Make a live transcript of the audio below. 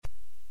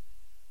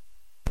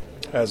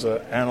as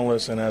an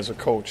analyst and as a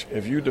coach,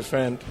 if you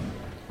defend,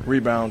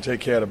 rebound, take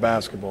care of the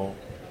basketball,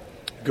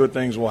 good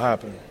things will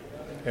happen.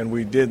 And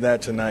we did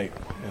that tonight.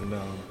 And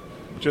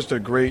just a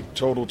great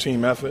total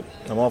team effort.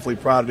 I'm awfully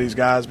proud of these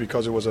guys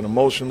because it was an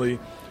emotionally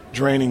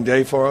draining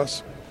day for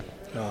us.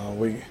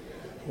 We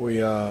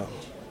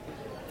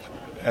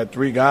had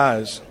 3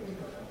 guys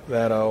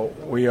that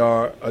we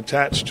are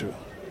attached to.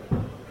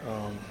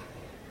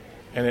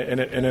 And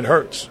it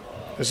hurts.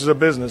 This is a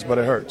business, but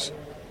it hurts.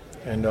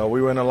 And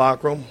we were in the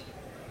locker room,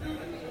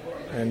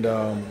 and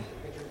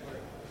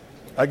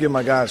I give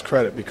my guys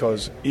credit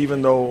because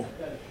even though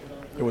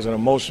it was an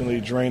emotionally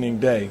draining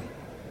day,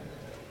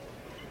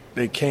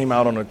 they came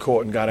out on the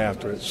court and got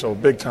after it. So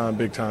big time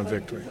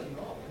victory.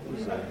 It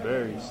was a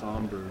very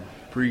somber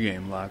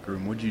pregame locker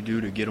room. What did you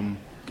do to get them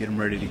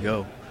ready to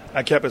go?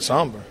 I kept it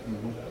somber.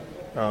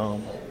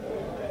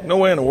 Mm-hmm. No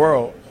way in the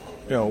world,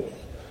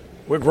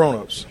 we're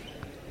grown-ups,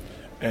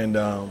 and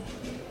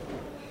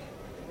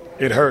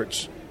it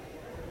hurts.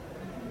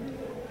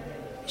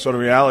 So the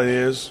reality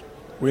is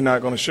we're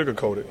not going to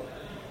sugarcoat it.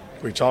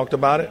 We talked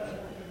about it.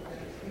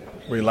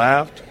 We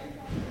laughed.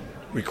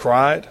 We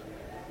cried.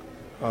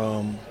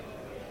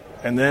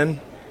 And then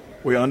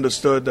we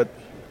understood that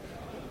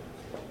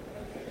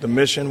the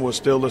mission was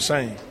still the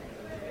same.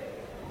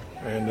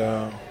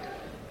 And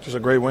just a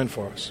great win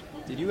for us.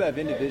 Did you have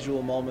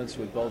individual moments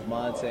with both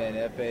Monte and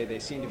Efe? They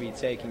seem to be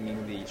taking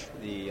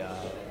the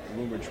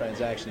rumored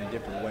transaction in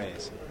different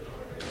ways.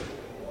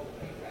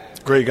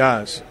 Great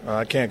guys.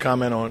 I can't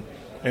comment on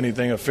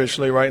anything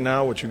officially right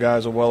now, which you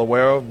guys are well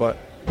aware of, but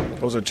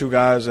those are 2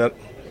 guys that,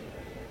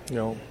 I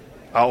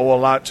owe a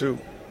lot to.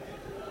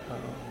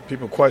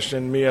 People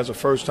question me as a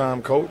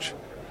first-time coach,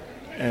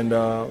 and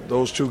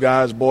those 2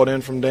 guys bought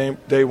in from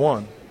day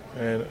one.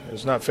 And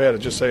it's not fair to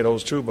just say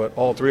those 2, but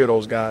all 3 of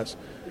those guys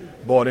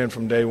bought in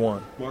from day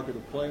one. Mark, are the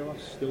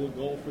playoffs still a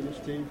goal for this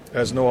team?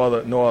 There's no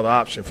other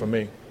option for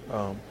me.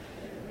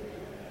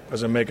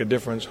 Doesn't make a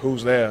difference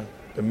who's there.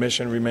 The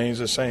mission remains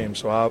the same.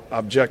 So our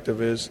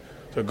objective is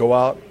to go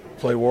out,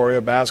 play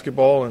Warrior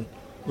basketball, and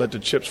let the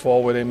chips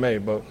fall where they may.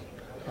 But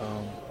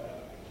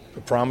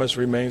the promise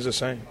remains the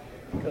same.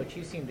 Coach,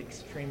 you seemed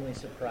extremely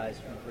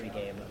surprised from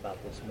pregame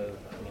about this move.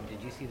 I mean,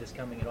 did you see this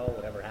coming at all,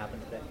 whatever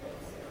happened today?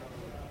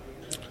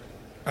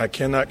 I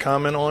cannot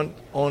comment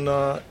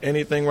on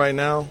anything right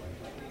now,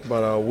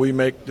 but we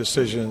make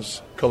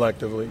decisions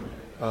collectively.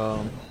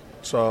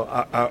 So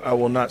I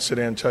will not sit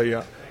there and tell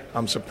you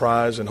I'm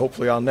surprised, and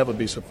hopefully I'll never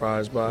be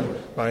surprised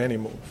by any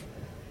move.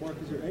 Mark,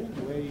 is there any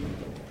way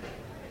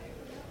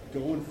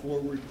going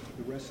forward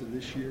the rest of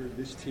this year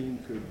this team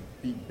could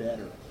be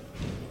better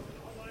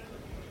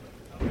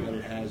than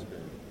it has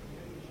been?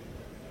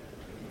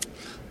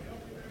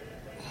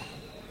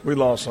 We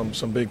lost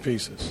some big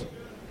pieces.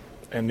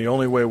 And the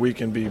only way we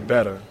can be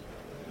better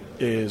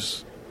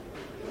is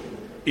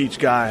each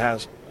guy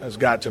has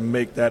got to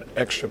make that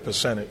extra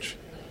percentage,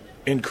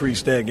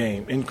 increase their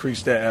game,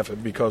 increase their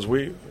effort, because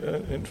we,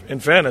 in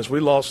fairness, we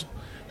lost,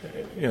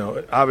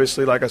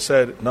 obviously, like I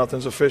said,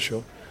 nothing's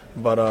official,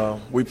 but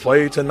we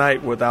played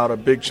tonight without a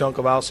big chunk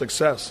of our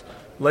success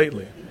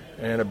lately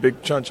and a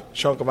big chunk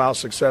of our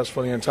success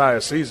for the entire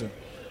season.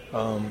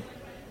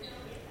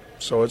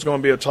 So it's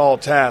going to be a tall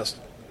task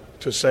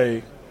to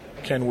say,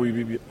 can we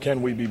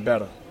be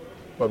better?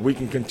 But we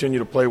can continue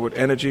to play with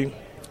energy,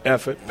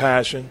 effort,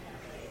 passion,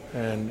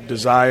 and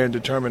desire and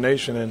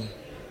determination,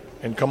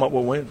 and come up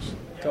with wins.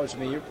 Coach,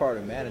 you're part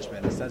of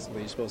management.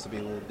 Ostensibly, you're supposed to be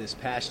a little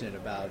dispassionate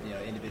about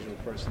individual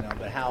personnel.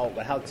 But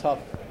how tough?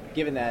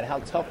 Given that, how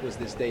tough was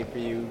this day for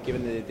you?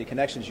 Given the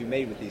connections you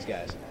made with these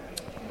guys.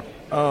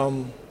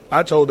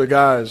 I told the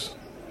guys,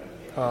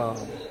 I'm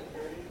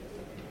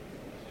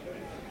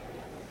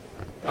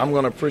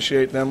going to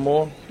appreciate them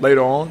more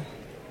later on,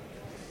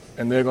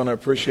 and they're going to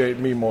appreciate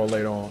me more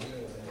later on.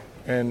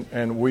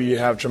 And we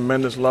have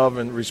tremendous love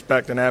and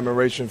respect and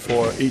admiration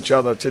for each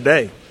other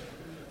today.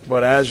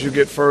 But as you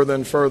get further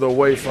and further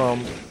away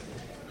from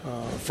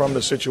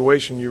the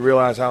situation, you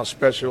realize how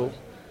special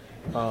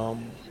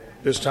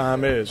this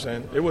time is.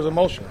 And it was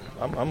emotional.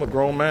 I'm a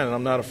grown man, and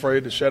I'm not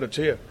afraid to shed a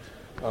tear.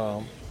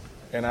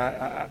 And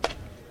I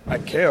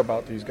care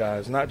about these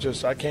guys. Not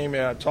just, I came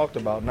here, I talked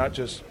about not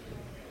just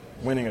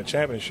winning a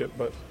championship,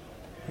 but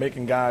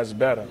making guys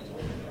better.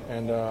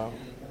 And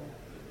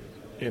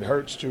it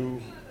hurts to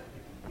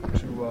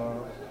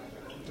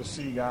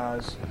see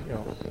guys,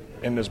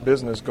 in this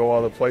business go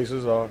other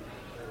places or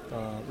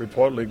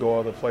reportedly go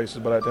other places.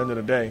 But at the end of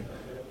the day,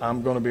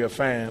 I'm going to be a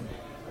fan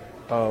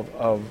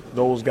of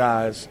those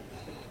guys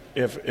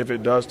if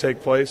it does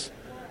take place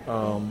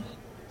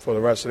for the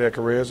rest of their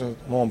careers and,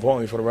 more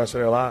importantly, for the rest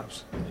of their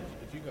lives.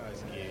 If you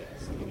guys get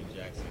Stephen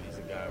Jackson, he's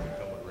a guy who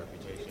come with a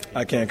reputation.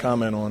 I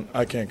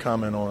can't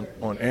comment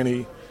on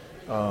any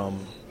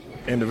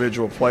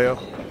individual player.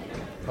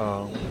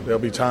 There'll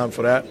be time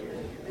for that.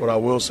 What I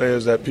will say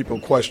is that people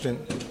question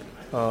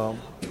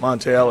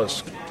Monte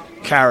Ellis'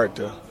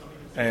 character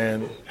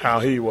and how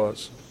he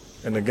was.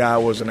 And the guy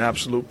was an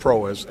absolute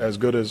pro, as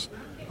good as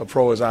a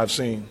pro as I've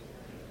seen,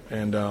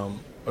 and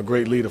a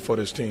great leader for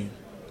this team.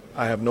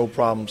 I have no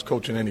problems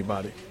coaching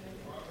anybody.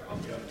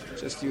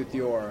 Just with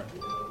your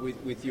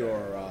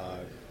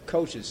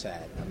coach's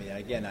hat. I mean,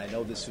 again, I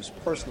know this was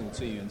personal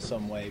to you in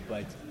some way,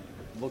 but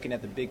looking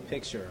at the big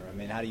picture, I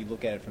mean, how do you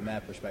look at it from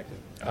that perspective?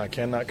 I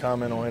cannot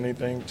comment on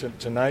anything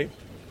tonight.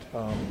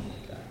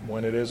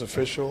 When it is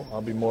official,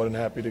 I'll be more than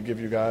happy to give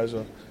you guys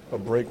a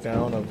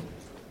breakdown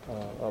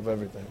of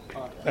everything.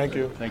 Thank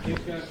you. Thank you.